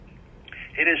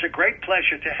It is a great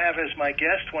pleasure to have as my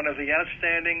guest one of the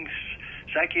outstanding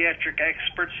psychiatric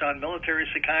experts on military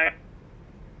psychiatry,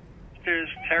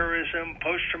 terrorism,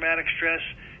 post-traumatic stress,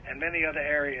 and many other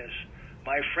areas.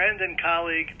 My friend and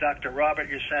colleague, Dr. Robert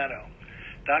Ursano.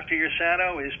 Dr.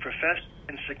 Ursano is professor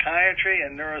in psychiatry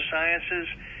and neurosciences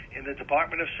in the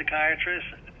Department of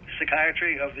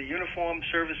Psychiatry of the Uniformed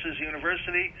Services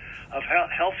University of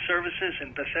Health Services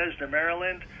in Bethesda,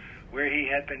 Maryland, where he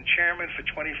had been chairman for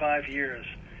 25 years.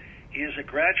 He is a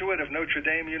graduate of Notre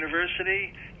Dame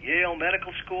University, Yale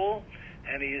Medical School,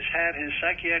 and he has had his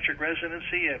psychiatric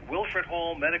residency at Wilfred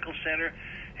Hall Medical Center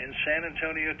in San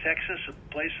Antonio, Texas, a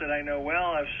place that I know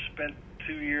well. I've spent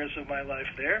 2 years of my life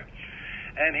there.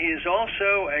 And he is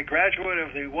also a graduate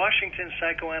of the Washington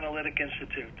Psychoanalytic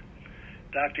Institute.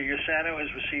 Dr. Ursano has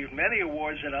received many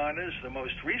awards and honors, the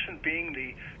most recent being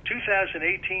the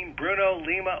 2018 Bruno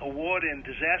Lima Award in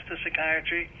Disaster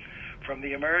Psychiatry from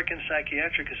the American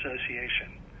Psychiatric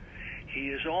Association. He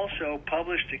has also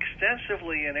published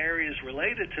extensively in areas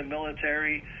related to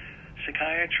military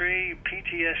psychiatry,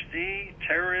 PTSD,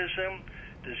 terrorism,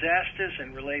 disasters,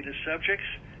 and related subjects,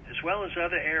 as well as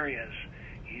other areas.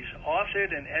 He's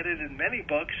authored and edited many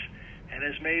books and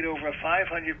has made over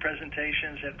 500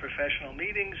 presentations at professional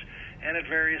meetings and at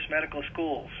various medical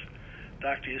schools.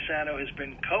 Dr. Ursano has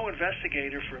been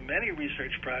co-investigator for many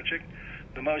research projects,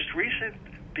 the most recent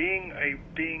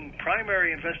being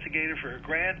primary investigator for a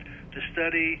grant to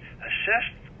study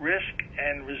assessed risk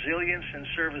and resilience in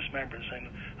service members, and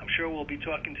I'm sure we'll be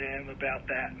talking to him about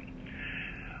that.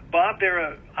 Bob, there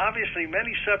are obviously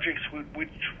many subjects which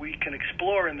we can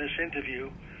explore in this interview,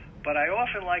 but I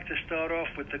often like to start off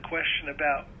with the question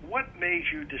about what made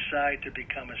you decide to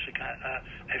become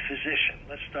a physician.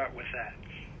 Let's start with that.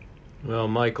 Well,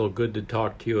 Michael, good to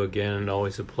talk to you again, and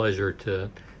always a pleasure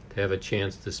to have a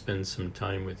chance to spend some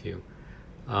time with you.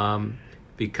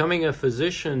 Becoming a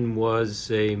physician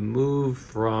was a move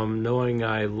from knowing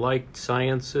I liked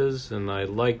sciences and I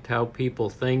liked how people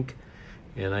think,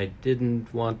 and I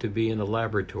didn't want to be in a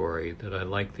laboratory, that I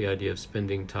liked the idea of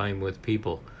spending time with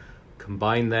people.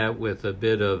 Combine that with a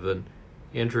bit of an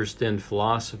interest in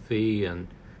philosophy and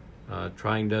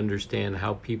trying to understand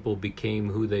how people became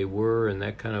who they were, and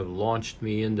that kind of launched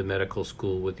me into medical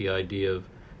school with the idea of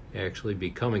actually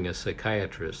becoming a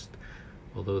psychiatrist.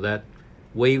 Although that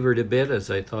wavered a bit as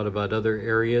I thought about other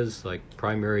areas like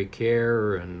primary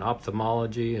care and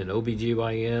ophthalmology and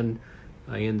OBGYN,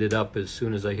 I ended up, as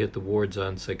soon as I hit the wards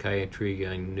on psychiatry,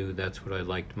 I knew that's what I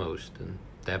liked most, and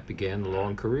that began a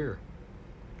long career.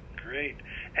 Great.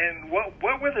 And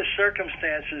what were the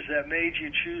circumstances that made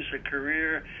you choose a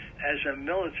career as a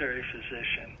military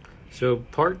physician? So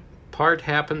part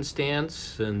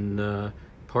happenstance and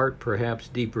part perhaps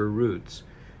deeper roots.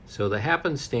 So the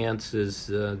happenstance is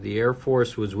the Air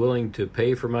Force was willing to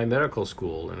pay for my medical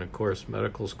school, and of course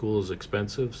medical school is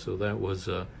expensive, so that was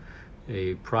a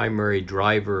primary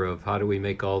driver of how do we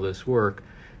make all this work.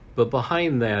 But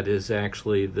behind that is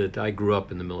actually that I grew up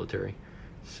in the military.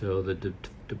 So the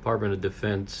Department of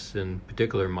Defense, in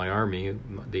particular my Army,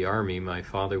 my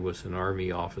father was an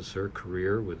Army officer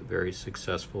career with a very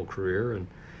successful career, and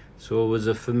so it was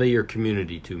a familiar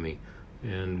community to me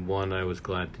and one I was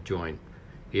glad to join.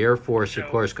 The Air Force, of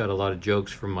course, got a lot of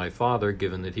jokes from my father,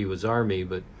 given that he was Army,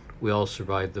 but we all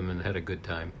survived them and had a good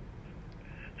time.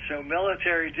 So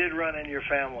military did run in your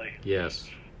family? Yes,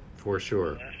 for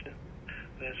sure.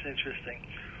 That's interesting.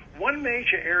 One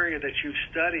major area that you've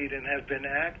studied and have been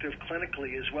active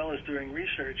clinically as well as doing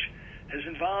research has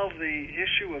involved the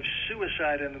issue of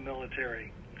suicide in the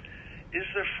military. Is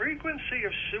the frequency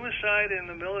of suicide in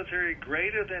the military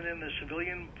greater than in the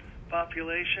civilian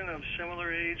population of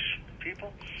similar age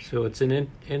people? So it's an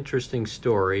interesting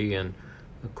story, and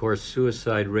of course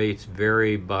suicide rates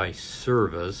vary by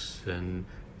service, and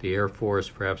the Air Force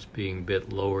perhaps being a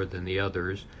bit lower than the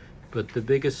others. But the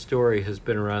biggest story has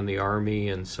been around the Army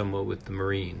and somewhat with the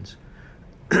Marines.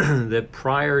 That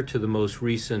prior to the most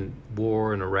recent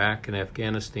war in Iraq and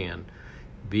Afghanistan,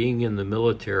 being in the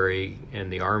military,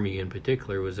 and the Army in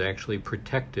particular, was actually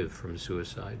protective from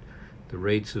suicide. The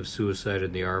rates of suicide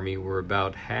in the Army were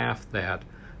about half that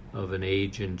of an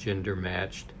age and gender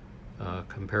matched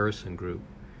comparison group.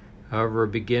 However,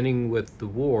 beginning with the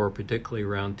war, particularly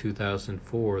around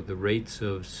 2004, the rates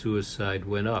of suicide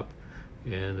went up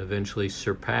and eventually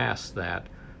surpassed that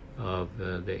of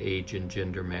the age and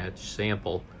gender match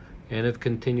sample, and have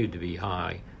continued to be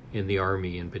high in the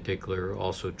Army in particular,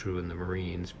 also true in the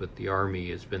Marines, but the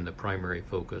Army has been the primary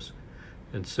focus.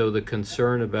 And so the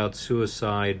concern about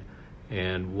suicide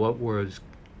and what was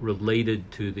related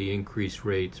to the increased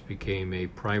rates became a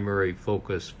primary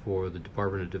focus for the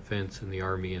Department of Defense and the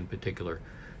Army in particular.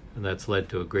 And that's led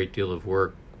to a great deal of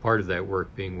work, part of that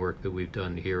work being work that we've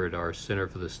done here at our Center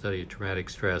for the Study of Traumatic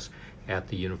Stress at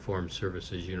the Uniformed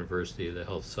Services University of the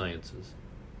Health Sciences.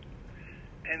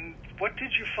 And what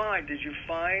did you find? Did you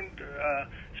find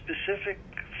specific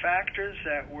factors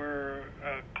that were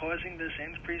causing this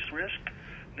increased risk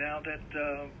now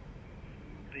that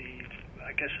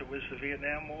I guess it was the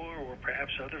Vietnam War or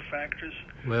perhaps other factors?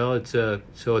 Well, it's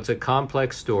a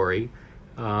complex story.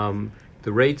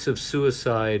 The rates of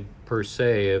suicide per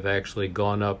se have actually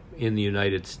gone up in the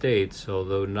United States,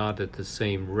 although not at the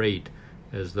same rate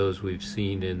as those we've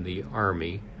seen in the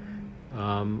Army.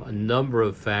 A number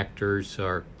of factors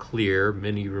are clear,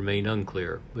 many remain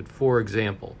unclear. But for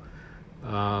example,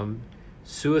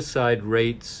 suicide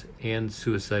rates and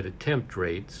suicide attempt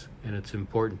rates, and it's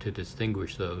important to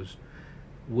distinguish those,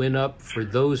 went up for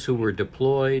those who were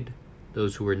deployed,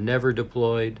 those who were never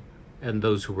deployed, and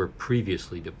those who were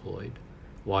previously deployed.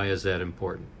 Why is that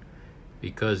important?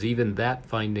 Because even that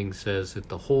finding says that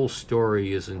the whole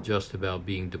story isn't just about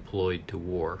being deployed to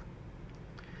war.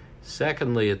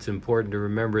 Secondly, it's important to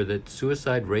remember that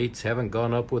suicide rates haven't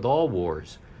gone up with all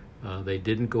wars. They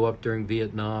didn't go up during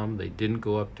Vietnam. They didn't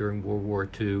go up during World War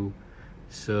II.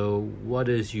 So what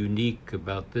is unique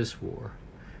about this war?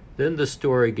 Then the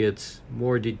story gets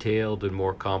more detailed and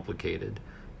more complicated.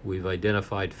 We've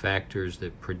identified factors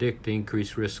that predict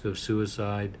increased risk of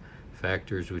suicide,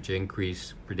 factors which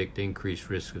predict increased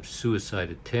risk of suicide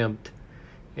attempt,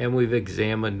 and we've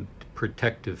examined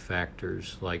protective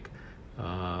factors like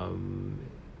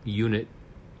unit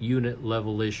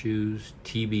level issues,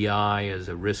 TBI as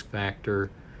a risk factor,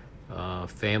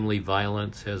 family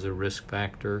violence as a risk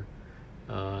factor,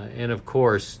 and of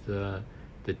course the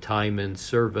time in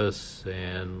service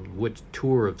and which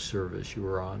tour of service you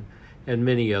were on, and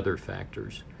many other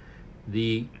factors.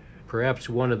 Perhaps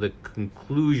one of the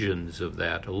conclusions of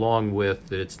that, along with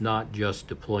that it's not just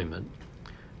deployment,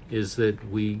 is that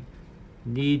we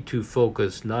need to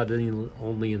focus not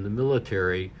only in the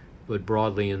military, but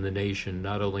broadly in the nation,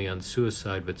 not only on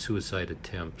suicide, but suicide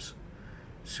attempts.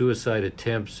 Suicide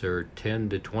attempts are 10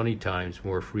 to 20 times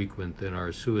more frequent than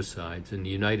our suicides. In the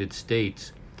United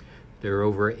States, there are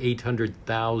over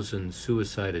 800,000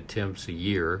 suicide attempts a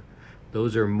year.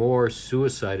 Those are more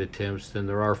suicide attempts than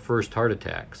there are first heart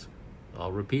attacks.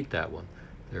 I'll repeat that one.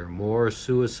 There are more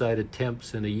suicide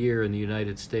attempts in a year in the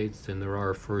United States than there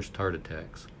are first heart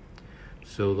attacks.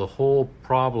 So the whole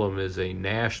problem is a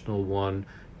national one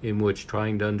in which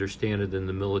trying to understand it in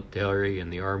the military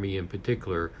and the Army in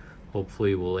particular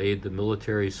hopefully will aid the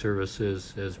military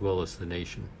services as well as the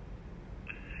nation.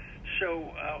 So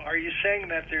are you saying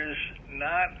that there's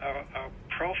not a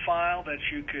profile that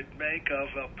you could make of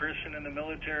a person in the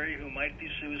military who might be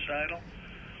suicidal?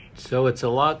 So it's a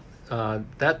lot,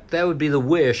 that would be the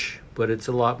wish, but it's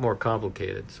a lot more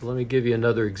complicated. So let me give you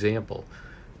another example.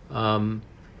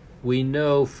 We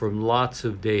know from lots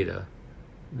of data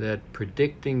that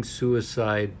predicting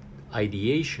suicide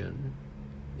ideation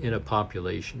in a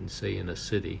population, say in a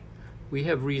city, we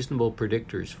have reasonable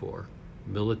predictors for,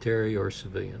 military or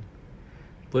civilian.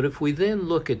 But if we then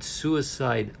look at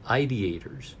suicide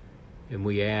ideators and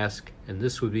we ask, and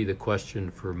this would be the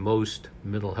question for most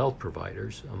mental health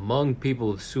providers, among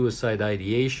people with suicide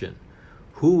ideation,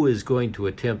 who is going to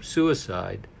attempt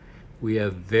suicide, we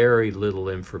have very little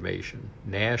information,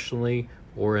 nationally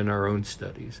or in our own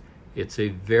studies. It's a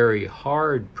very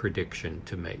hard prediction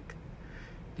to make.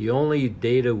 The only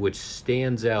data which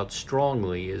stands out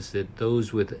strongly is that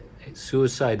those with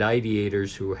suicide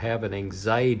ideators who have an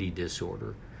anxiety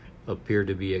disorder appear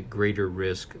to be at greater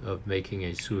risk of making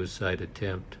a suicide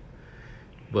attempt.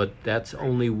 But that's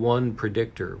only one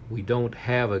predictor. We don't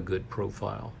have a good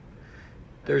profile.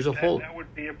 There's a whole... That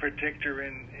would be a predictor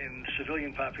in the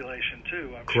civilian population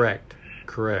too, I'm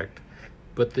Correct.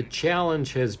 But the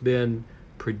challenge has been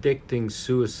predicting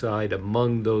suicide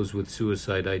among those with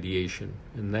suicide ideation.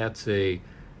 And that's a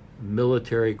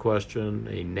military question,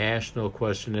 a national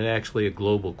question, and actually a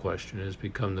global question. It has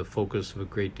become the focus of a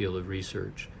great deal of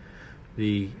research.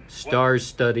 The STARS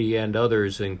study and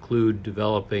others include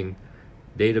developing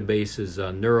databases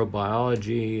on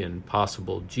neurobiology and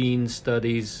possible gene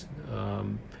studies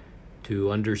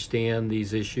to understand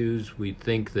these issues. We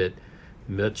think that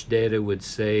much data would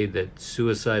say that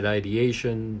suicide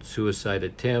ideation, suicide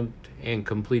attempt, and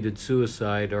completed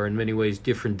suicide are in many ways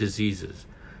different diseases,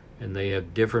 and they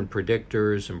have different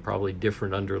predictors and probably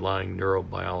different underlying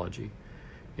neurobiology.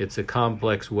 It's a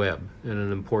complex web and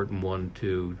an important one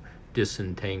to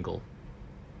disentangle.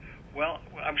 Well,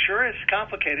 I'm sure it's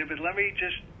complicated, but let me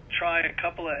just try a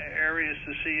couple of areas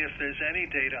to see if there's any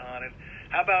data on it.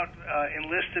 How about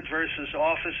enlisted versus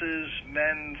officers,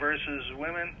 men versus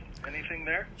women? Anything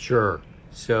there? Sure.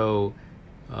 So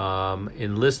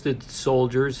enlisted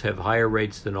soldiers have higher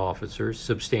rates than officers,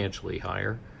 substantially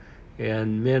higher.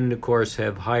 And men, of course,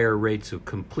 have higher rates of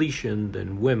completion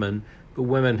than women, but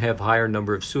women have higher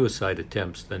number of suicide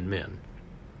attempts than men.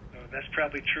 Oh, that's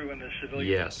probably true in the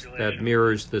civilian Yes, population. that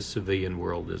mirrors the civilian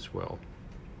world as well.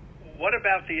 What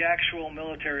about the actual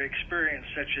military experience,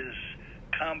 such as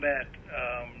combat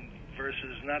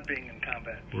versus not being in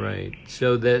combat? Right.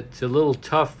 So that's a little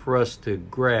tough for us to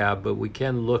grab, but we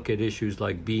can look at issues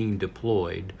like being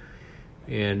deployed.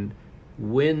 And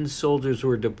when soldiers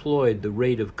were deployed, the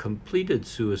rate of completed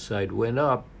suicide went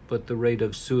up, but the rate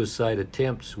of suicide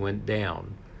attempts went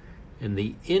down. And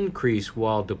the increase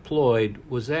while deployed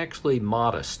was actually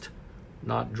modest,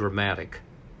 not dramatic.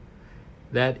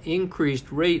 That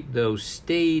increased rate, though,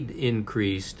 stayed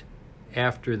increased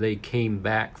after they came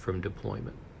back from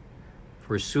deployment.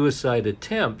 For suicide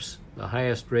attempts, the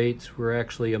highest rates were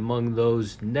actually among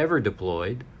those never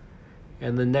deployed,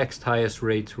 and the next highest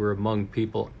rates were among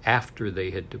people after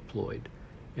they had deployed.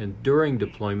 And during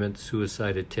deployment,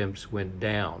 suicide attempts went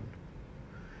down.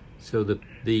 So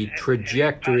the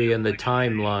trajectory and the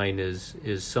timeline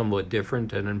is somewhat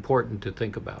different and important to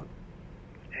think about.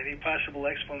 Any possible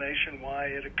explanation why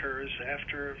it occurs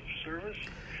after service?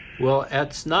 Well,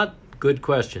 that's not good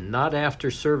question. Not after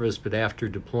service, but after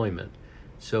deployment.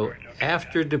 So Right, okay.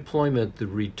 after deployment, the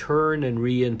return and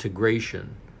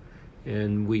reintegration,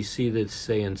 and we see that,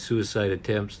 say, in suicide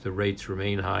attempts, the rates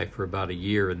remain high for about a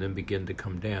year and then begin to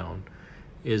come down,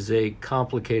 is a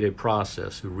complicated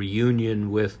process, a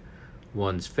reunion with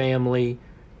one's family,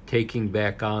 taking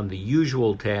back on the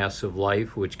usual tasks of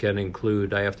life, which can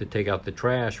include, I have to take out the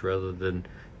trash rather than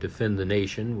defend the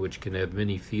nation, which can have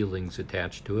many feelings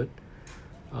attached to it.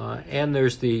 And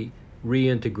there's the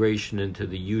reintegration into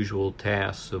the usual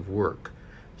tasks of work,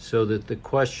 so that the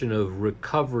question of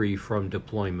recovery from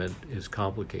deployment is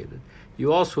complicated.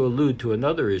 You also allude to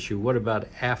another issue. What about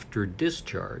after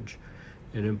discharge?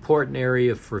 An important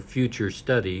area for future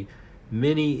study.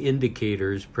 Many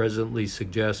indicators presently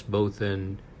suggest, both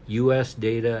in U.S.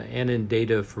 data and in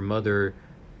data from other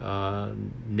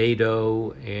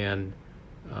NATO and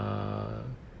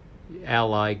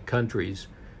allied countries,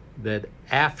 that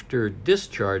after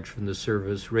discharge from the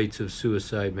service, rates of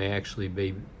suicide may actually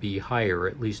be higher,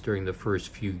 at least during the first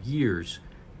few years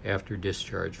after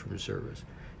discharge from service.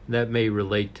 And that may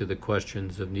relate to the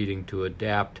questions of needing to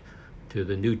adapt to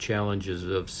the new challenges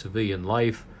of civilian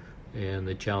life and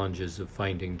the challenges of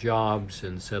finding jobs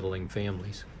and settling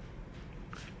families.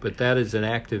 But that is an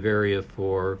active area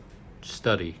for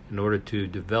study in order to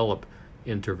develop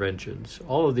interventions.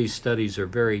 All of these studies are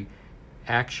very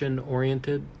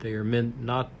action-oriented. They are meant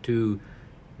not to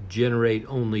generate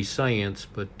only science,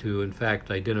 but to, in fact,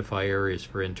 identify areas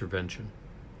for intervention.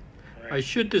 Right. I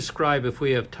should describe, if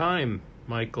we have time,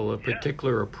 Michael, a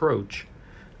particular approach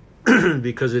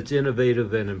because it's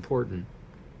innovative and important.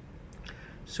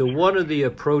 So one of the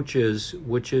approaches,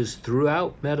 which is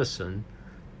throughout medicine,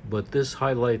 but this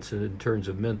highlights it in terms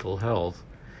of mental health,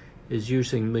 is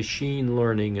using machine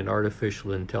learning and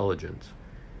artificial intelligence.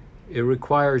 It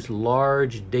requires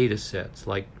large data sets,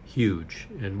 like huge,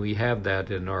 and we have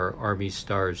that in our Army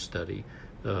STARS study.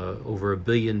 Over 1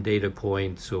 billion data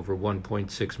points, over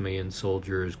 1.6 million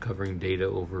soldiers, covering data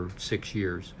over 6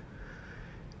 years.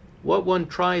 What one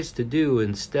tries to do,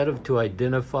 instead of to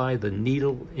identify the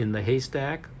needle in the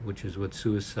haystack, which is what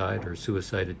suicide or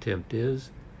suicide attempt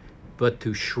is, but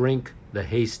to shrink the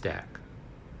haystack.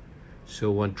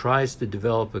 So one tries to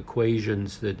develop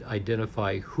equations that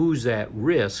identify who's at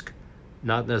risk,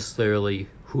 not necessarily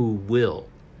who will.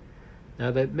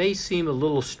 Now that may seem a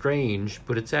little strange,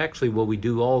 but it's actually what we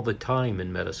do all the time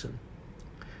in medicine.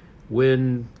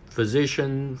 When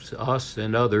physicians, us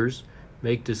and others,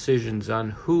 make decisions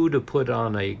on who to put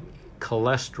on a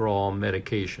cholesterol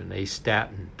medication, a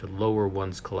statin, to lower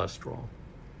one's cholesterol,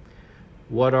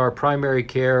 what our primary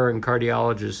care and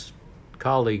cardiologist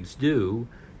colleagues do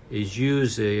is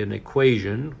use an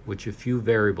equation, which a few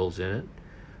variables in it,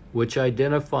 which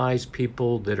identifies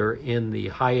people that are in the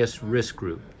highest risk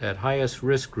group. That highest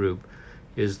risk group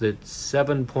is that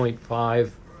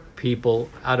 7.5 people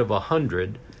out of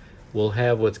 100 will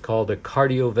have what's called a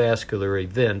cardiovascular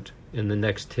event in the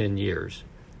next 10 years.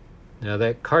 Now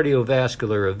that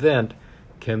cardiovascular event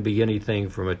can be anything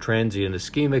from a transient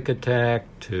ischemic attack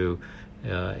to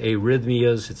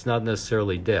arrhythmias. It's not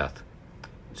necessarily death.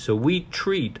 So we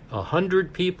treat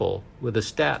 100 people with a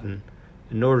statin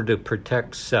in order to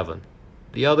protect 7.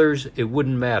 The others, it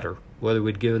wouldn't matter. whether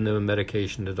we'd given them a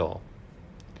medication at all.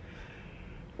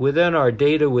 Within our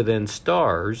data within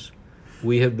STARS,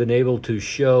 we have been able to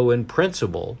show in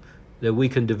principle that we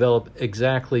can develop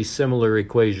exactly similar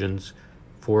equations,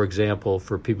 for example,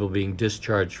 for people being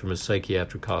discharged from a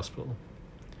psychiatric hospital.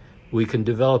 We can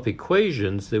develop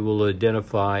equations that will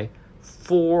identify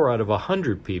 4 out of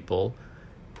 100 people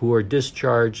who are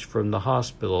discharged from the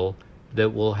hospital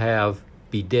that will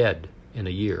be dead in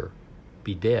a year.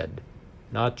 Be dead.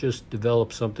 Not just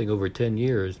develop something over 10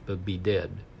 years, but be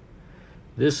dead.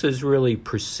 This is really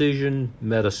precision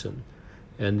medicine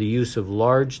and the use of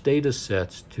large data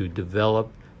sets to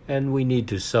develop, and we need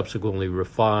to subsequently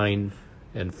refine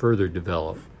and further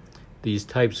develop these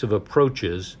types of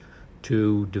approaches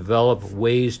to develop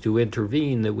ways to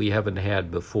intervene that we haven't had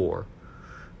before.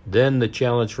 Then the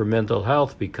challenge for mental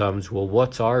health becomes, well,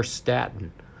 what's our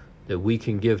statin that we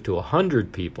can give to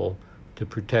 100 people to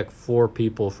protect 4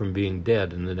 people from being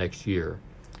dead in the next year?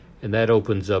 And that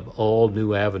opens up all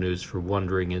new avenues for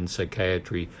wondering in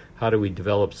psychiatry, how do we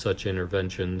develop such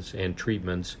interventions and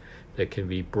treatments that can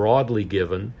be broadly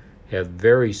given, have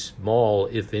very small,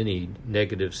 if any,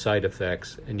 negative side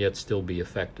effects, and yet still be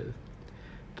effective?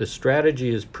 The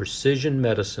strategy is precision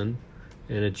medicine,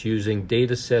 and it's using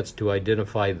data sets to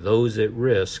identify those at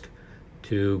risk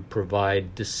to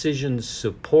provide decision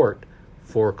support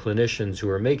for clinicians who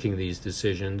are making these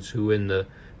decisions, who in the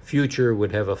future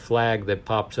would have a flag that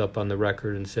pops up on the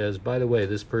record and says, by the way,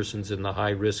 this person's in the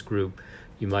high-risk group.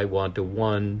 You might want to,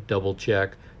 1, double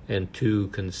check, and 2,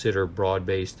 consider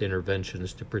broad-based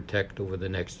interventions to protect over the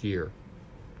next year.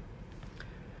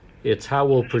 It's how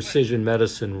will precision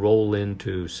medicine roll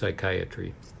into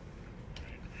psychiatry?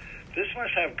 This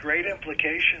must have great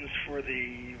implications for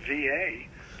the VA,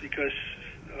 because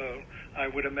I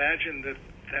would imagine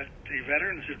that the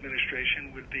Veterans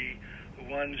Administration would be the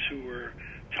ones who were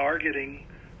targeting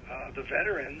the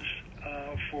veterans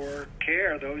for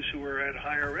care, those who are at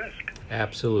higher risk.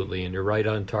 Absolutely, and you're right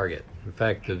on target. In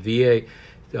fact, the VA,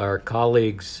 our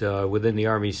colleagues within the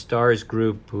Army STARS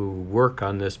group who work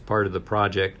on this part of the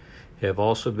project have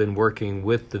also been working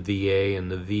with the VA,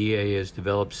 and the VA has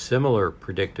developed similar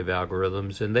predictive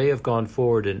algorithms, and they have gone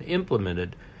forward and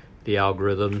implemented the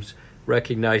algorithms,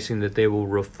 recognizing that they will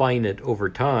refine it over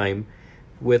time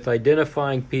with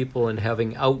identifying people and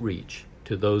having outreach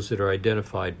to those that are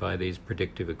identified by these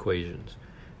predictive equations.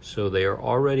 So they are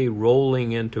already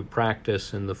rolling into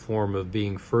practice in the form of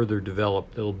being further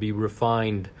developed. They'll be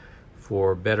refined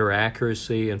for better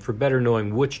accuracy and for better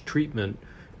knowing which treatment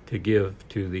to give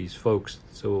to these folks,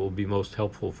 so it will be most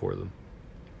helpful for them.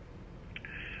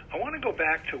 I want to go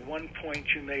back to one point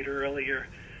you made earlier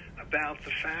about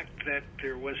the fact that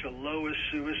there was a lowest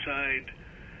suicide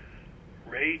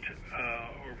rate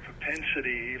or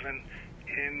propensity even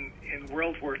in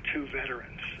World War II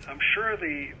veterans. I'm sure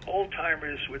the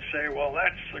old-timers would say, well,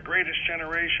 that's the greatest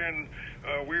generation,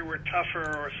 we were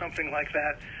tougher, or something like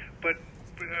that. But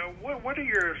what are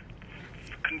your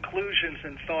conclusions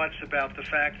and thoughts about the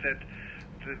fact that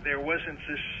there wasn't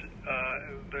this,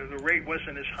 the rate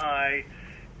wasn't as high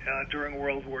during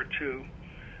World War II?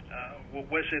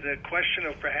 Was it a question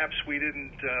of perhaps we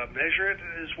didn't measure it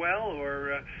as well,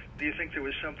 or do you think there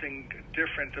was something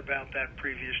different about that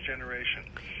previous generation?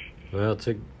 Well, it's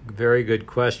a very good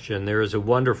question. There is a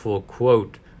wonderful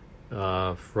quote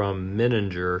from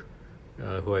Menninger,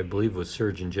 who I believe was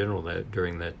Surgeon General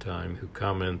during that time, who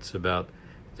comments about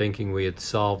thinking we had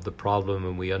solved the problem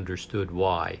and we understood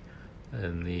why.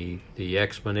 And the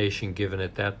explanation given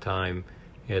at that time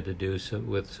had to do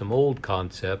with some old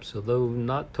concepts, although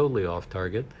not totally off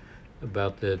target,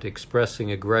 about that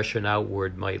expressing aggression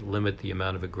outward might limit the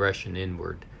amount of aggression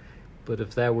inward. But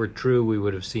if that were true, we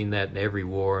would have seen that in every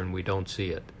war, and we don't see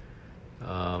it.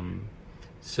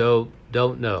 So,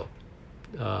 don't know.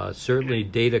 Certainly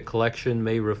data collection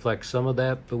may reflect some of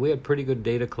that, but we had pretty good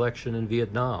data collection in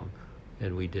Vietnam,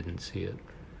 and we didn't see it.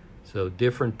 So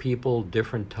different people,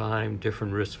 different time,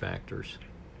 different risk factors.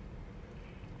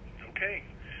 Okay.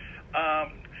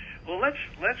 Well,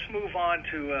 let's move on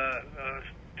to a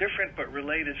different but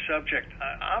related subject.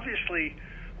 Obviously,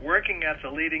 working at the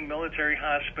leading military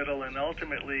hospital and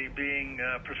ultimately being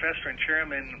professor and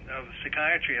chairman of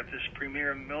psychiatry at this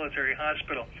premier military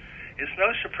hospital, it's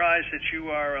no surprise that you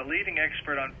are a leading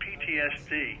expert on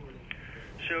PTSD.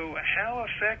 So how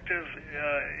effective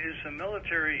is the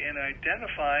military in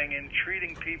identifying and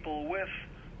treating people with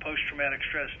post-traumatic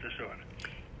stress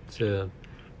disorder?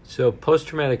 So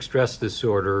post-traumatic stress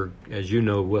disorder, as you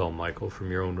know well, Michael, from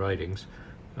your own writings,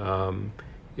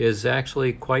 is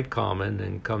actually quite common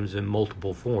and comes in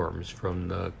multiple forms, from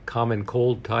the common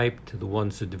cold type to the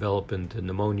ones that develop into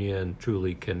pneumonia and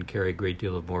truly can carry a great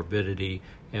deal of morbidity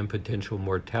and potential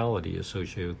mortality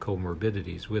associated with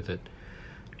comorbidities with it.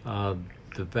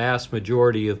 The vast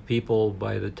majority of people,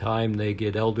 by the time they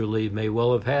get elderly, may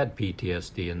well have had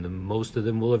PTSD, and most of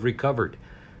them will have recovered.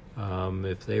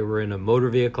 If they were in a motor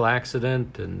vehicle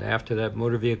accident, and after that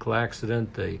motor vehicle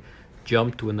accident they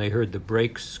jumped when they heard the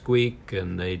brakes squeak,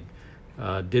 and they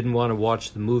didn't want to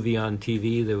watch the movie on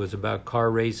TV that was about car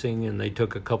racing, and they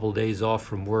took a couple days off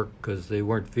from work because they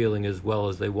weren't feeling as well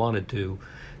as they wanted to,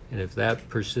 and if that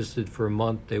persisted for a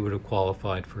month, they would have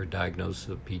qualified for a diagnosis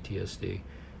of PTSD.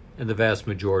 And the vast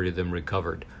majority of them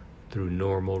recovered through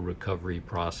normal recovery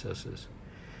processes.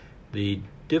 The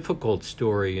difficult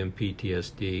story in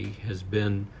PTSD has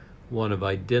been one of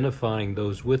identifying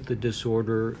those with the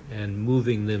disorder and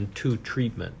moving them to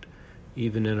treatment.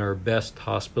 Even in our best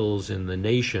hospitals in the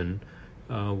nation,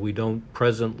 we don't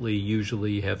presently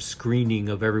usually have screening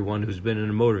of everyone who's been in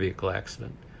a motor vehicle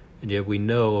accident. And yet we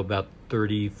know about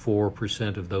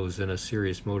 34% of those in a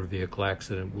serious motor vehicle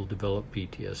accident will develop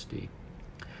PTSD.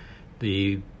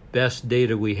 The best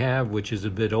data we have, which is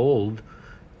a bit old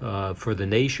for the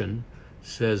nation,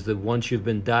 says that once you've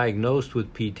been diagnosed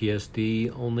with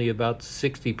PTSD, only about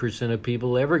 60% of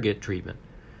people ever get treatment.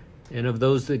 And of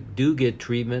those that do get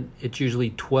treatment, it's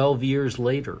usually 12 years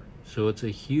later. So it's a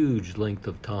huge length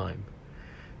of time.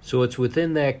 So it's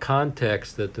within that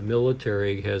context that the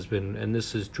military has been, and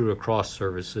this is true across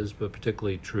services, but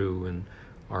particularly true in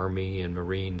Army and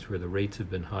Marines where the rates have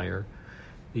been higher.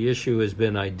 The issue has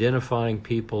been identifying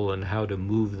people and how to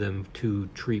move them to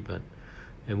treatment.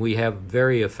 And we have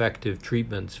very effective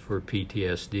treatments for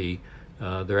PTSD.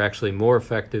 They're actually more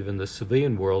effective in the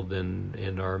civilian world than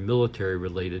in our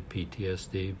military-related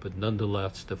PTSD, but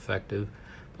nonetheless effective,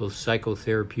 both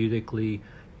psychotherapeutically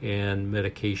and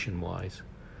medication-wise.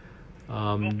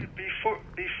 Well,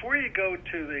 before you go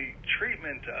to the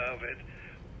treatment of it,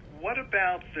 what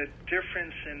about the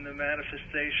difference in the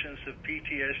manifestations of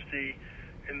PTSD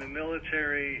in the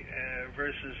military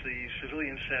versus the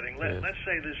civilian setting? Let's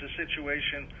say there's a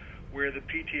situation where the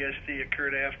PTSD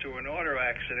occurred after an auto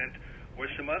accident or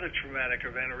some other traumatic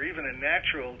event or even a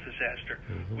natural disaster.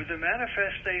 Mm-hmm. Would the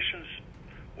manifestations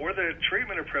or the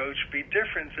treatment approach be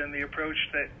different than the approach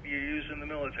that you use in the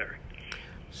military?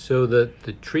 So that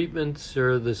the treatments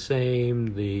are the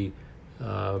same, the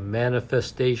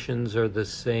manifestations are the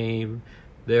same.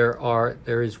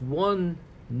 There is one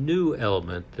new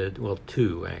element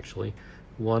two actually.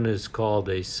 One is called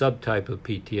a subtype of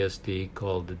PTSD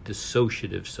called the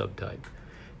dissociative subtype.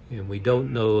 And we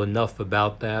don't know enough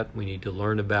about that. We need to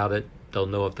learn about it.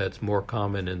 Don't know if that's more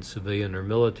common in civilian or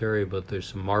military, but there's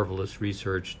some marvelous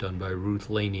research done by Ruth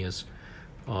Lanius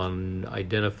on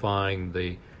identifying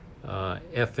the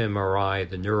fMRI,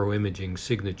 the neuroimaging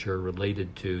signature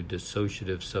related to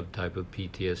dissociative subtype of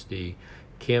PTSD.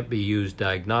 Can't be used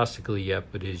diagnostically yet,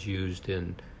 but is used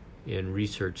in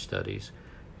research studies.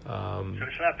 So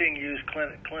it's not being used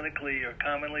clinically or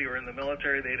commonly, or in the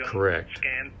military. They don't correct.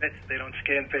 scan. They don't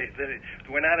scan.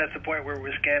 We're not at the point where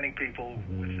we're scanning people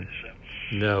with this.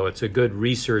 So. No, it's a good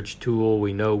research tool.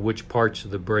 We know which parts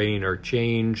of the brain are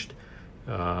changed.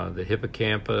 The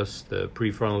hippocampus, the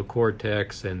prefrontal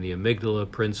cortex, and the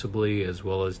amygdala principally, as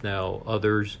well as now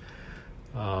others.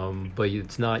 But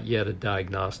it's not yet a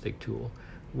diagnostic tool.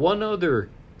 One other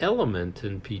element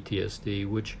in PTSD,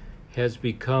 which has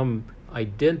become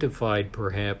identified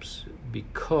perhaps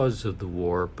because of the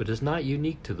war, but is not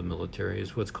unique to the military,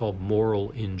 is what's called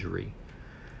moral injury.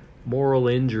 Moral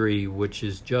injury, which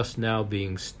is just now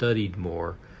being studied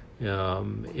more,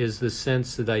 is the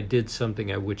sense that I did something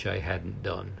which I hadn't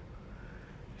done.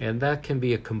 And that can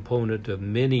be a component of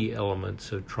many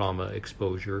elements of trauma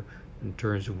exposure in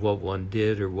terms of what one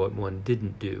did or what one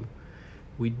didn't do.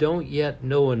 We don't yet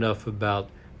know enough about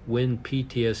when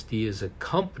PTSD is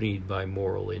accompanied by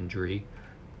moral injury,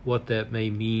 what that may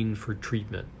mean for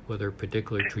treatment, whether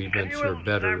particular treatments are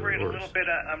better or worse. Can you elaborate a little bit?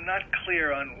 I'm not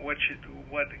clear on what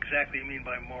exactly you mean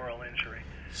by moral injury.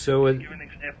 So, give an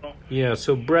example. Yeah,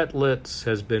 so Brett Litz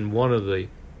has been one of the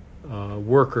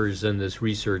workers in this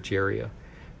research area.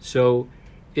 So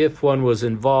if one was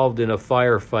involved in a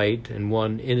firefight and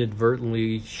one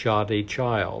inadvertently shot a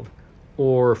child,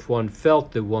 or if one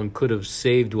felt that one could have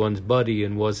saved one's buddy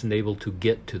and wasn't able to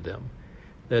get to them,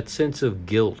 that sense of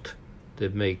guilt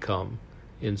that may come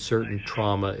in certain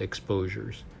trauma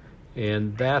exposures.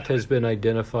 And that has been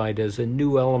identified as a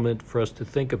new element for us to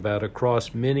think about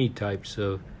across many types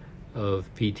of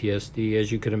PTSD.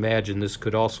 As you can imagine, this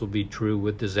could also be true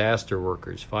with disaster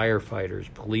workers,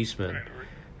 firefighters, policemen,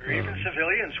 Or even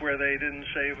civilians where they didn't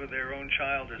save their own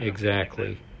child. Or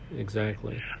exactly.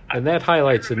 And that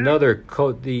highlights another,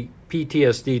 the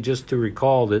PTSD, just to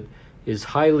recall, that is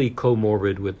highly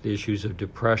comorbid with issues of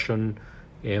depression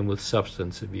and with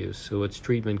substance abuse. So its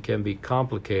treatment can be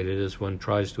complicated as one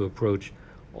tries to approach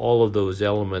all of those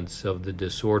elements of the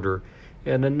disorder.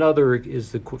 And another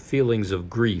is the feelings of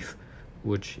grief,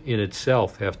 which in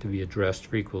itself have to be addressed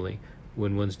frequently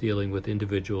when one's dealing with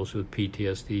individuals with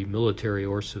PTSD, military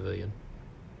or civilian.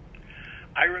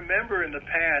 I remember in the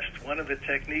past, one of the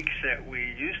techniques that we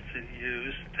used to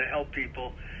use to help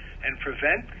people and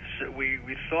prevent, we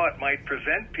thought might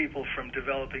prevent people from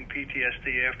developing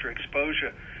PTSD after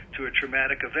exposure to a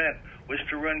traumatic event, was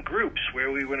to run groups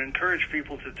where we would encourage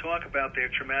people to talk about their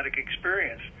traumatic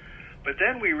experience. But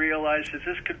then we realized that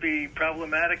this could be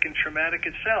problematic and traumatic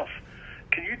itself.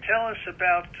 Can you tell us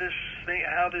about this thing,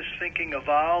 how this thinking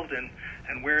evolved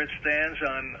and where it stands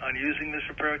on using this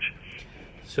approach?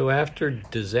 So after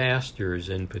disasters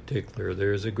in particular,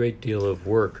 there's a great deal of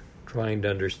work trying to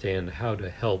understand how to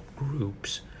help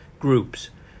groups.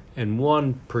 And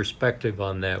one perspective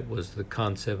on that was the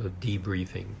concept of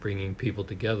debriefing, bringing people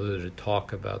together to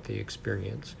talk about the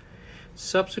experience.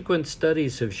 Subsequent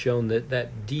studies have shown that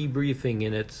debriefing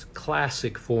in its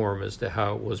classic form as to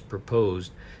how it was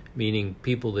proposed, meaning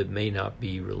people that may not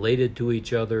be related to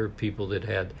each other, people that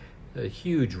had a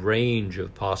huge range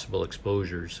of possible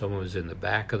exposures. Someone was in the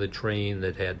back of the train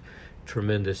that had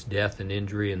tremendous death and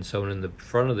injury, and someone in the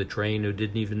front of the train who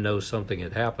didn't even know something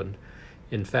had happened,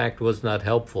 in fact, was not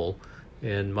helpful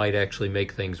and might actually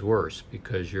make things worse,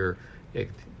 because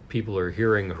people are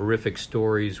hearing horrific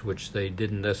stories which they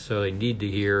didn't necessarily need to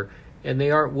hear, and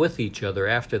they aren't with each other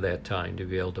after that time to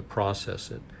be able to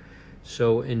process it.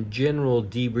 So in general,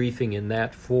 debriefing in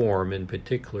that form in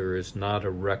particular is not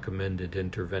a recommended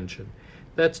intervention.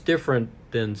 That's different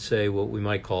than, say, what we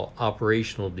might call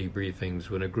operational debriefings,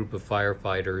 when a group of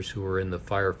firefighters who are in the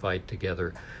firefight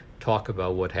together talk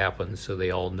about what happened so they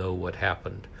all know what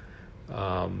happened.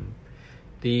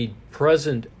 The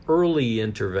present early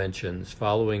interventions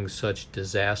following such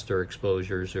disaster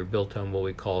exposures are built on what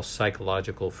we call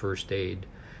psychological first aid,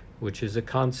 which is a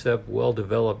concept well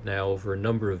developed now over a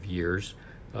number of years,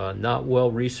 not well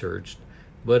researched,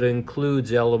 but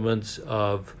includes elements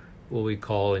of what we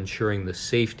call ensuring the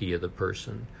safety of the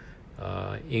person,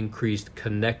 increased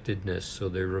connectedness so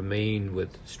they remain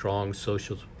with strong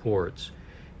social supports,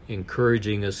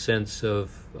 encouraging a sense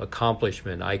of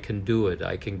accomplishment, I can do it,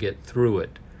 I can get through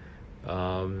it,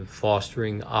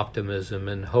 fostering optimism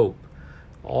and hope,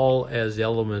 all as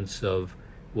elements of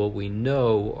what we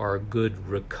know are good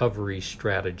recovery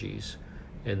strategies.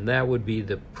 And that would be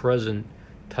the present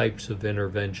types of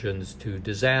interventions to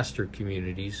disaster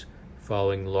communities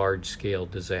following large-scale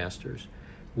disasters.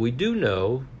 We do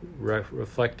know,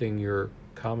 reflecting your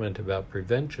comment about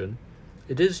prevention,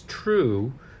 it is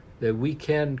true that we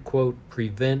can, quote,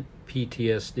 prevent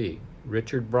PTSD.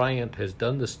 Richard Bryant has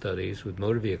done the studies with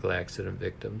motor vehicle accident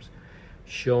victims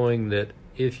showing that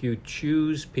if you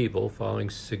choose people following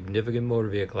significant motor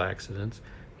vehicle accidents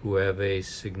who have a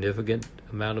significant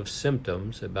amount of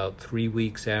symptoms about 3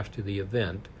 weeks after the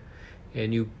event,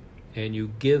 and you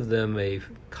give them a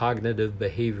cognitive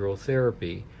behavioral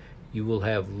therapy, you will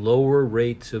have lower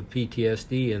rates of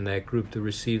PTSD in that group to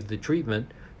receive the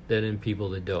treatment than in people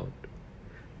that don't.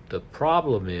 The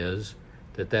problem is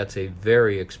that that's a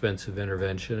very expensive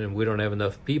intervention, and we don't have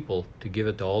enough people to give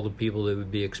it to all the people that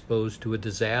would be exposed to a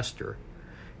disaster.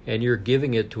 And you're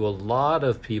giving it to a lot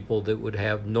of people that would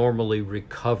have normally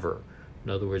recover.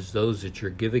 In other words, those that you're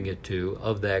giving it to,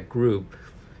 of that group,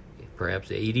 perhaps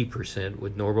 80%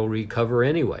 would normally recover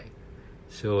anyway.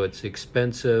 So it's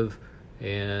expensive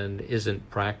and isn't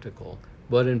practical.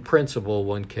 But in principle,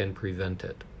 one can prevent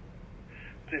it.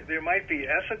 There might be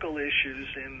ethical issues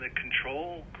in the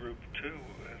control group, too.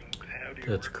 How do you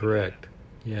That's correct.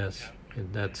 Yes,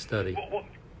 in that study.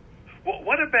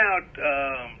 What about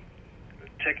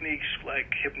techniques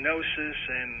like hypnosis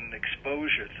and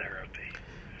exposure therapy?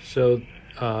 So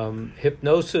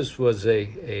hypnosis was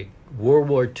a World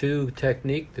War II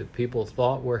technique that people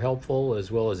thought were helpful, as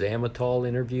well as Amytal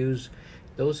interviews.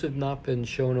 Those have not been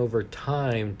shown over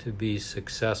time to be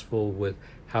successful with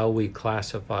how we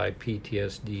classify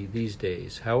PTSD these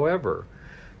days. However,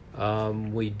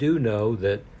 we do know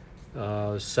that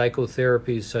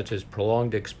psychotherapies such as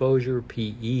prolonged exposure,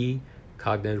 PE,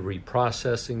 cognitive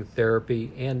reprocessing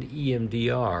therapy, and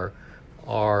EMDR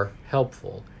are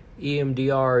helpful.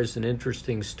 EMDR is an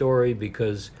interesting story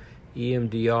because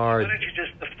EMDR... Why don't you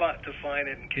just define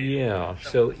it in case... Yeah,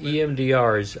 so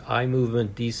EMDR is eye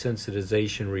movement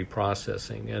desensitization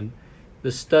reprocessing, and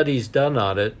the studies done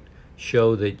on it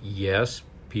show that yes,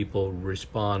 people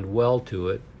respond well to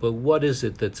it, but what is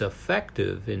it that's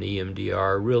effective in EMDR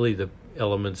are really the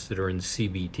elements that are in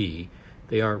CBT.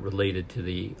 They aren't related to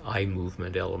the eye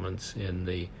movement elements in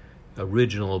the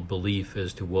original belief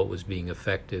as to what was being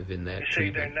effective in that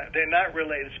treatment. They're not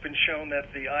related. It's been shown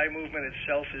that the eye movement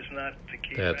itself is not the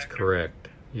key That's factor. correct.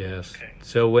 Yes. Okay.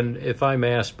 So if I'm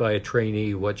asked by a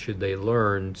trainee what should they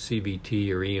learn,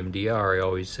 CBT or EMDR, I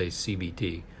always say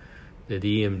CBT. That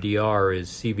EMDR is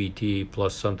CBT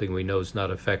plus something we know is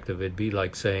not effective. It'd be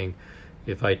like saying,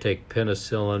 if I take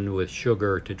penicillin with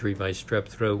sugar to treat my strep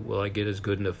throat, will I get as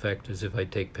good an effect as if I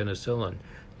take penicillin?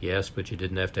 Yes, but you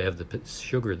didn't have to have the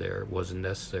sugar there. It wasn't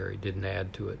necessary. It didn't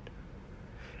add to it.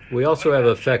 We also have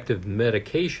effective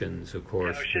medications, of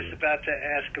course. I was just about to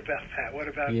ask about that. What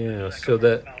about so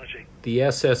the psychopharmacology?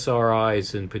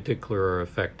 SSRIs in particular are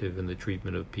effective in the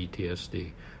treatment of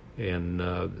PTSD. And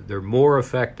they're more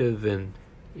effective in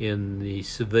the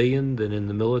civilian than in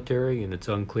the military, and it's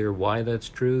unclear why that's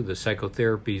true. The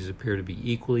psychotherapies appear to be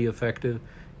equally effective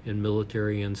in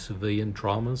military and civilian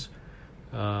traumas,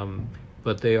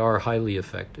 but they are highly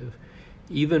effective.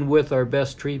 Even with our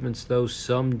best treatments, though,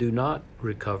 some do not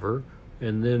recover,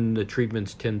 and then the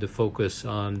treatments tend to focus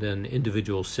on then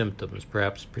individual symptoms,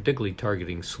 perhaps particularly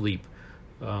targeting sleep,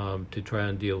 to try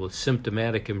and deal with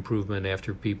symptomatic improvement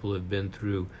after people have been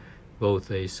through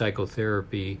both a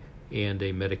psychotherapy and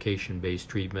a medication-based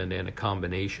treatment, and a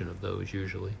combination of those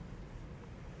usually.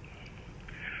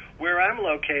 Where I'm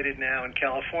located now in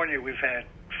California, we've had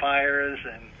fires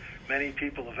and many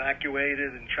people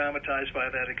evacuated and traumatized by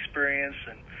that experience.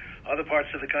 And other parts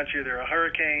of the country, there are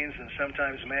hurricanes and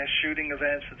sometimes mass shooting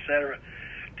events, etc.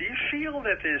 Do you feel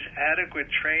that there's adequate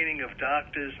training of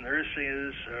doctors,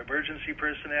 nurses, emergency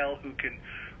personnel who can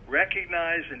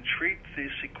recognize and treat the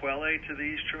sequelae to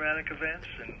these traumatic events?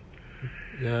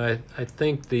 Yeah, I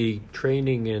think the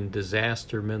training in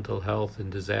disaster mental health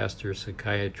and disaster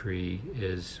psychiatry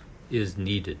is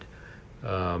needed.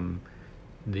 How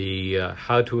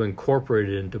to incorporate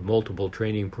it into multiple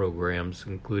training programs,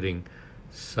 including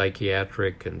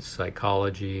psychiatric and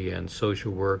psychology and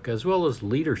social work, as well as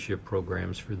leadership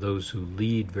programs for those who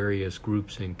lead various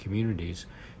groups and communities,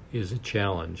 is a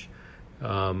challenge.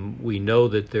 We know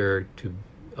that to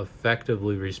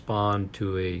effectively respond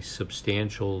to a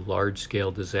substantial,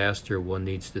 large-scale disaster, one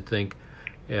needs to think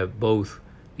at both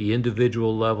the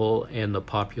individual level and the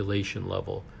population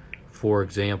level. For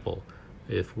example,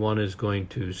 if one is going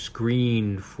to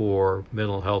screen for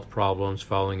mental health problems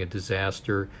following a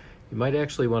disaster, you might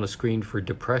actually want to screen for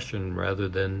depression rather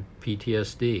than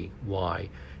PTSD. Why?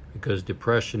 Because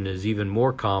depression is even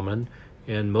more common,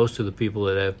 and most of the people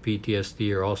that have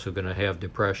PTSD are also going to have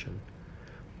depression.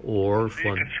 Or you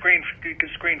can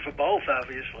screen for both,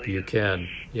 obviously. You can,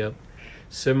 yep.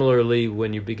 Similarly,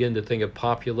 when you begin to think of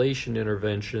population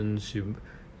interventions, you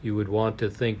would want to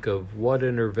think of what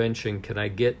intervention can I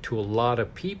get to a lot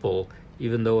of people,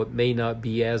 even though it may not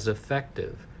be as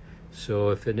effective.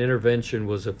 So if an intervention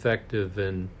was effective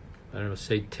in,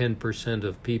 say 10%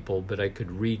 of people, but I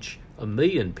could reach 1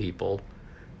 million people,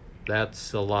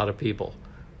 that's a lot of people.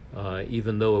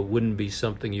 Even though it wouldn't be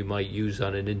something you might use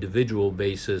on an individual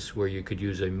basis where you could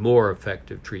use a more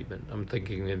effective treatment. I'm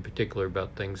thinking in particular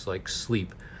about things like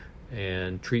sleep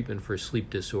and treatment for sleep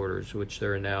disorders, which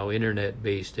there are now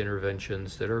internet-based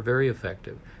interventions that are very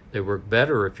effective. They work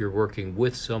better if you're working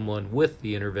with someone with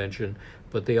the intervention,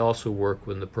 but they also work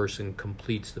when the person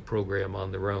completes the program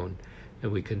on their own.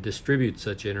 And we can distribute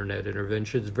such internet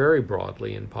interventions very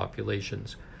broadly in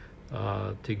populations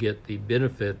to get the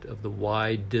benefit of the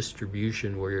wide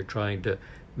distribution where you're trying to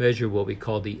measure what we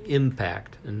call the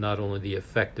impact and not only the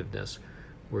effectiveness,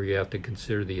 where you have to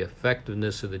consider the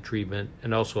effectiveness of the treatment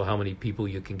and also how many people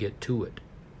you can get to it.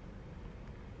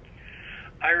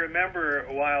 I remember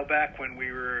a while back when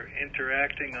we were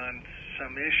interacting on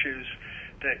some issues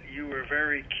that you were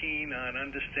very keen on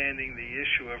understanding the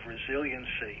issue of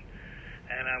resiliency.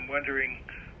 And I'm wondering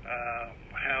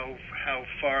how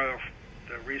far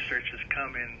the research has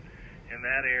come in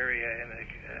that area in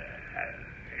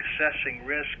assessing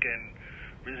risk and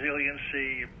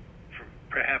resiliency,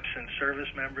 perhaps in service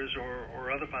members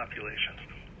or other populations.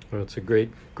 Well, it's a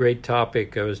great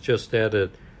topic. I was just at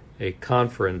a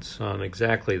conference on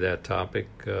exactly that topic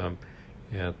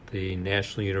at the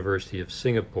National University of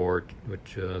Singapore,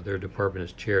 which their department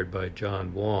is chaired by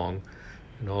John Wong,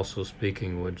 and also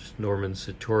speaking with Norman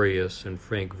Sartorius and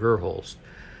Frank Verhulst.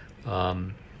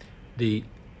 The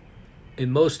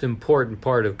most important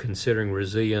part of considering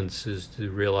resilience is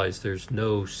to realize there's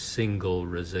no single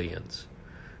resilience.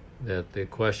 That the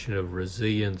question of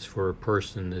resilience for a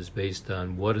person is based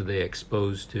on what are they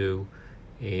exposed to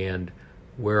and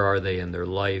where are they in their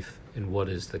life, and what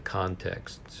is the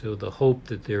context. So the hope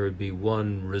that there would be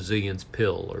one resilience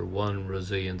pill or one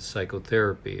resilience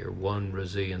psychotherapy or one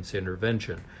resilience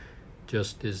intervention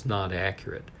just is not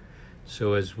accurate.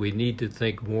 So as we need to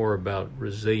think more about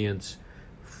resilience,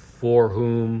 for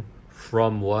whom,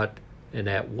 from what, and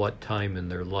at what time in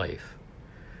their life.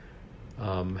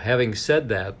 Having said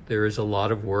that, there is a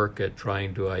lot of work at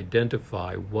trying to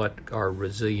identify what are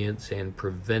resilience and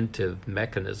preventive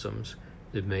mechanisms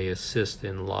that may assist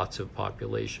in lots of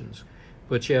populations.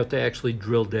 But you have to actually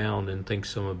drill down and think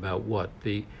some about what.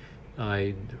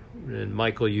 And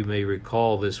Michael, you may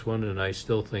recall this one, and I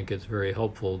still think it's very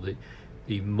helpful.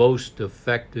 The most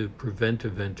effective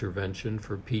preventive intervention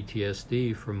for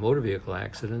PTSD from motor vehicle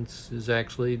accidents is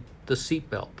actually the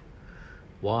seatbelt.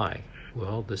 Why?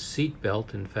 Well, the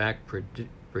seatbelt, in fact,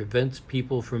 prevents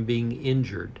people from being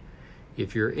injured.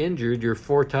 If you're injured, you're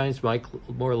 4 times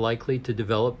more likely to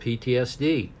develop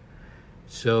PTSD.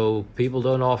 So people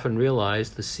don't often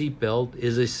realize the seatbelt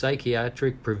is a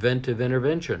psychiatric preventive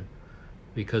intervention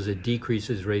because it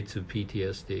decreases rates of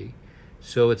PTSD.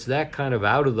 So it's that kind of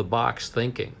out-of-the-box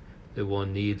thinking that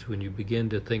one needs when you begin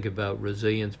to think about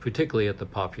resilience, particularly at the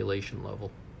population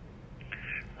level.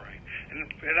 Right.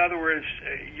 In other words,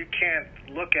 you can't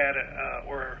look at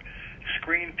or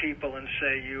screen people and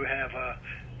say you have a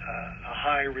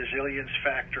high resilience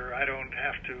factor. I don't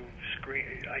have to screen.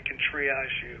 I can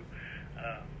triage you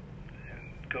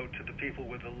and go to the people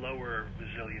with a lower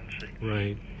resiliency.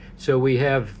 Right. So we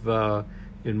have,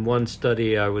 in one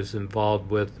study I was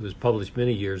involved with, it was published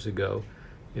many years ago,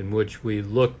 in which we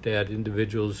looked at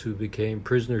individuals who became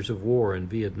prisoners of war in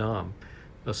Vietnam.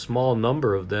 A small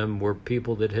number of them were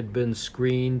people that had been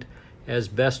screened as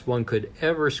best one could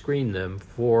ever screen them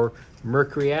for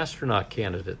Mercury astronaut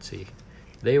candidacy.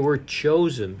 They were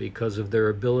chosen because of their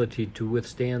ability to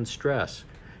withstand stress.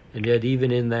 And yet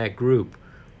even in that group,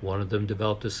 one of them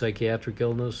developed a psychiatric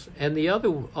illness, and the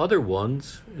other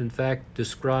ones, in fact,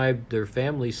 described, their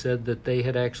family said that they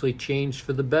had actually changed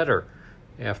for the better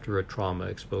after a trauma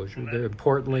exposure.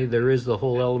 Importantly, there is the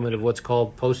whole element of what's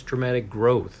called post-traumatic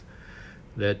growth,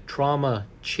 that trauma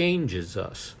changes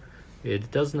us. It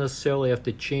doesn't necessarily have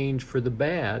to change for the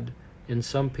bad. In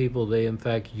some people, they in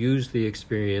fact use the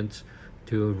experience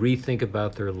to rethink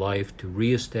about their life, to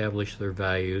reestablish their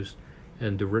values,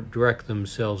 and to direct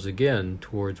themselves again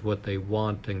towards what they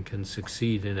want and can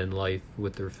succeed in life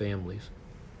with their families.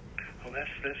 Well,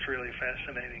 that's really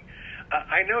fascinating.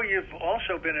 I know you've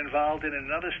also been involved in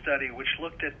another study which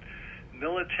looked at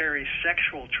military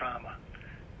sexual trauma.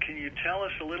 Can you tell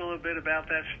us a little bit about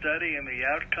that study and the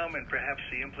outcome and perhaps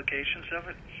the implications of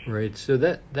it? Right. So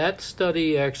that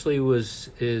study actually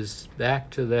is back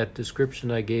to that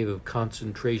description I gave of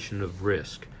concentration of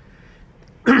risk.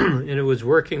 And it was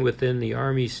working within the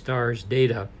Army STARS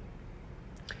data.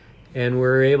 And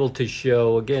we're able to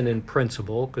show, again in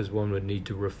principle, because one would need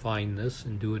to refine this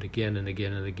and do it again and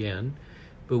again and again,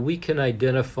 but we can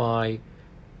identify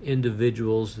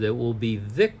individuals that will be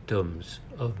victims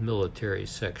of military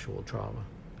sexual trauma.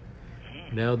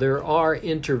 Now, there are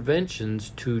interventions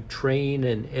to train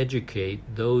and educate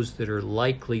those that are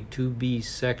likely to be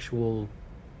sexual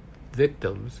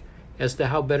victims as to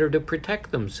how better to protect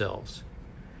themselves.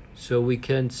 So we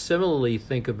can similarly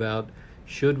think about,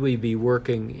 should we be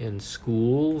working in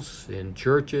schools, in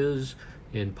churches,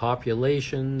 in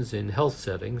populations, in health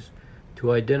settings,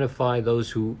 to identify those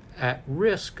who are at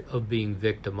risk of being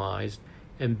victimized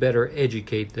and better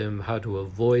educate them how to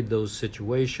avoid those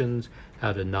situations,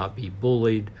 how to not be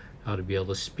bullied, how to be able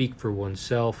to speak for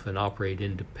oneself and operate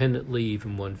independently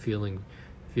even when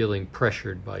feeling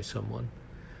pressured by someone.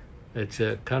 It's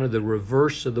kind of the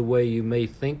reverse of the way you may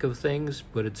think of things,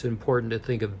 but it's important to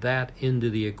think of that into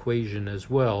the equation as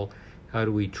well. How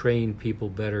do we train people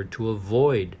better to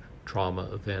avoid trauma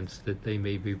events that they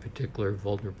may be particularly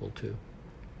vulnerable to?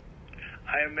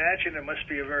 I imagine it must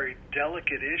be a very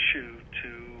delicate issue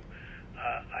to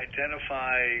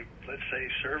identify, let's say,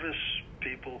 service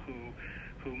people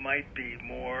who might be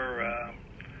more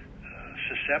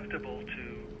susceptible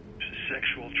to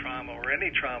sexual trauma or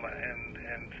any trauma,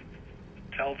 and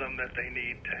tell them that they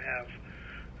need to have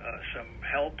some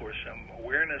help or some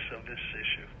awareness of this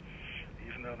issue.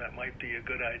 Even though that might be a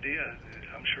good idea,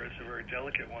 I'm sure it's a very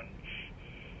delicate one.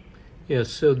 Yes,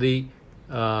 so the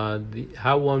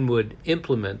how one would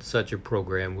implement such a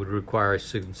program would require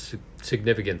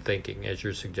significant thinking, as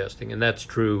you're suggesting, and that's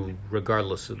true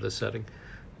regardless of the setting.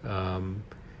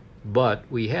 But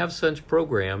we have such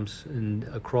programs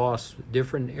across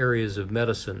different areas of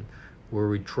medicine where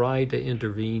we try to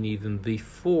intervene even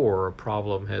before a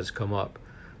problem has come up.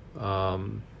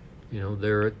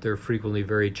 they're frequently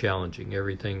very challenging.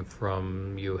 Everything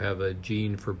from you have a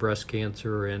gene for breast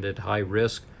cancer and at high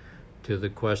risk, to the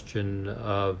question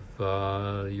of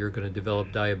you're going to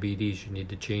develop diabetes, you need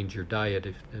to change your diet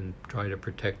and try to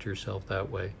protect yourself that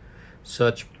way.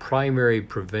 Such primary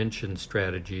prevention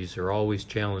strategies are always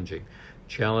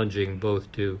challenging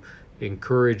both to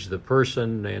encourage the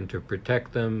person and to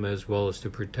protect them, as well as to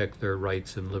protect their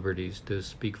rights and liberties to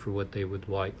speak for what they would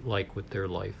like with their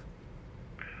life.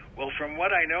 Well, from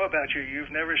what I know about you,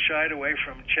 you've never shied away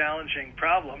from challenging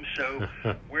problems. So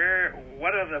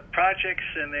what are the projects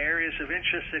and the areas of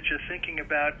interest that you're thinking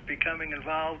about becoming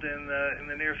involved in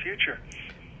the near future?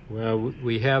 Well,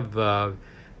 we have a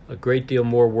great deal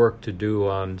more work to do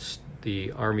on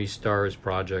the Army STARS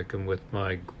project, and with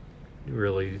my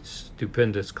really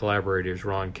stupendous collaborators,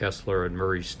 Ron Kessler and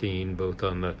Murray Steen, both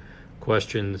on the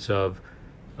questions of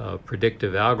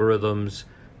predictive algorithms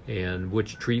and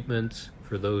which treatments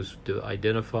for those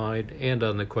identified, and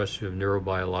on the question of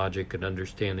neurobiologic and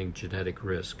understanding genetic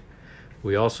risk.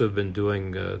 We also have been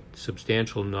doing a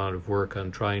substantial amount of work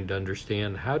on trying to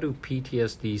understand how do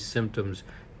PTSD symptoms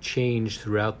change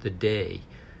throughout the day,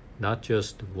 not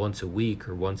just once a week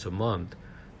or once a month,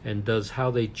 and does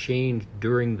how they change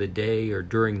during the day or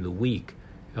during the week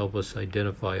help us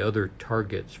identify other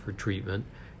targets for treatment,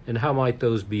 and how might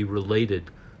those be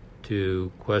related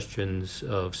to questions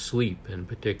of sleep in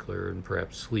particular, and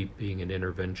perhaps sleep being an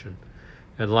intervention.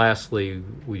 And lastly,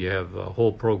 we have a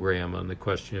whole program on the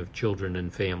question of children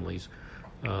and families,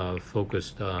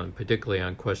 focused particularly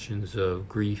on questions of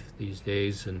grief these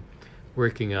days, and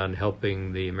working on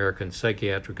helping the American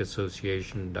Psychiatric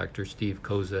Association. Dr. Steve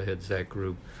Koza heads that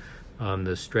group, on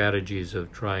the strategies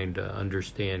of trying to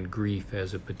understand grief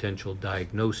as a potential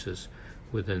diagnosis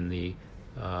within the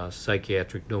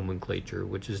psychiatric nomenclature,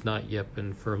 which has not yet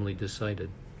been firmly decided.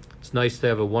 It's nice to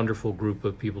have a wonderful group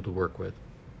of people to work with.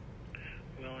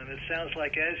 Well, and it sounds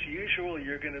like, as usual,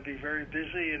 you're going to be very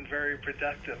busy and very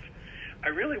productive. I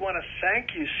really want to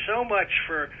thank you so much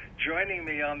for joining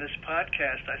me on this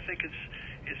podcast. I think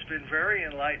it's been very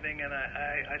enlightening, and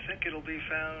I think it'll be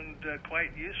found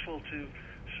quite useful to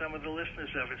some of the listeners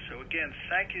of it. So again,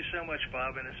 thank you so much,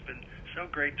 Bob, and it's been so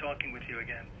great talking with you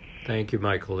again. Thank you,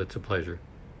 Michael. It's a pleasure.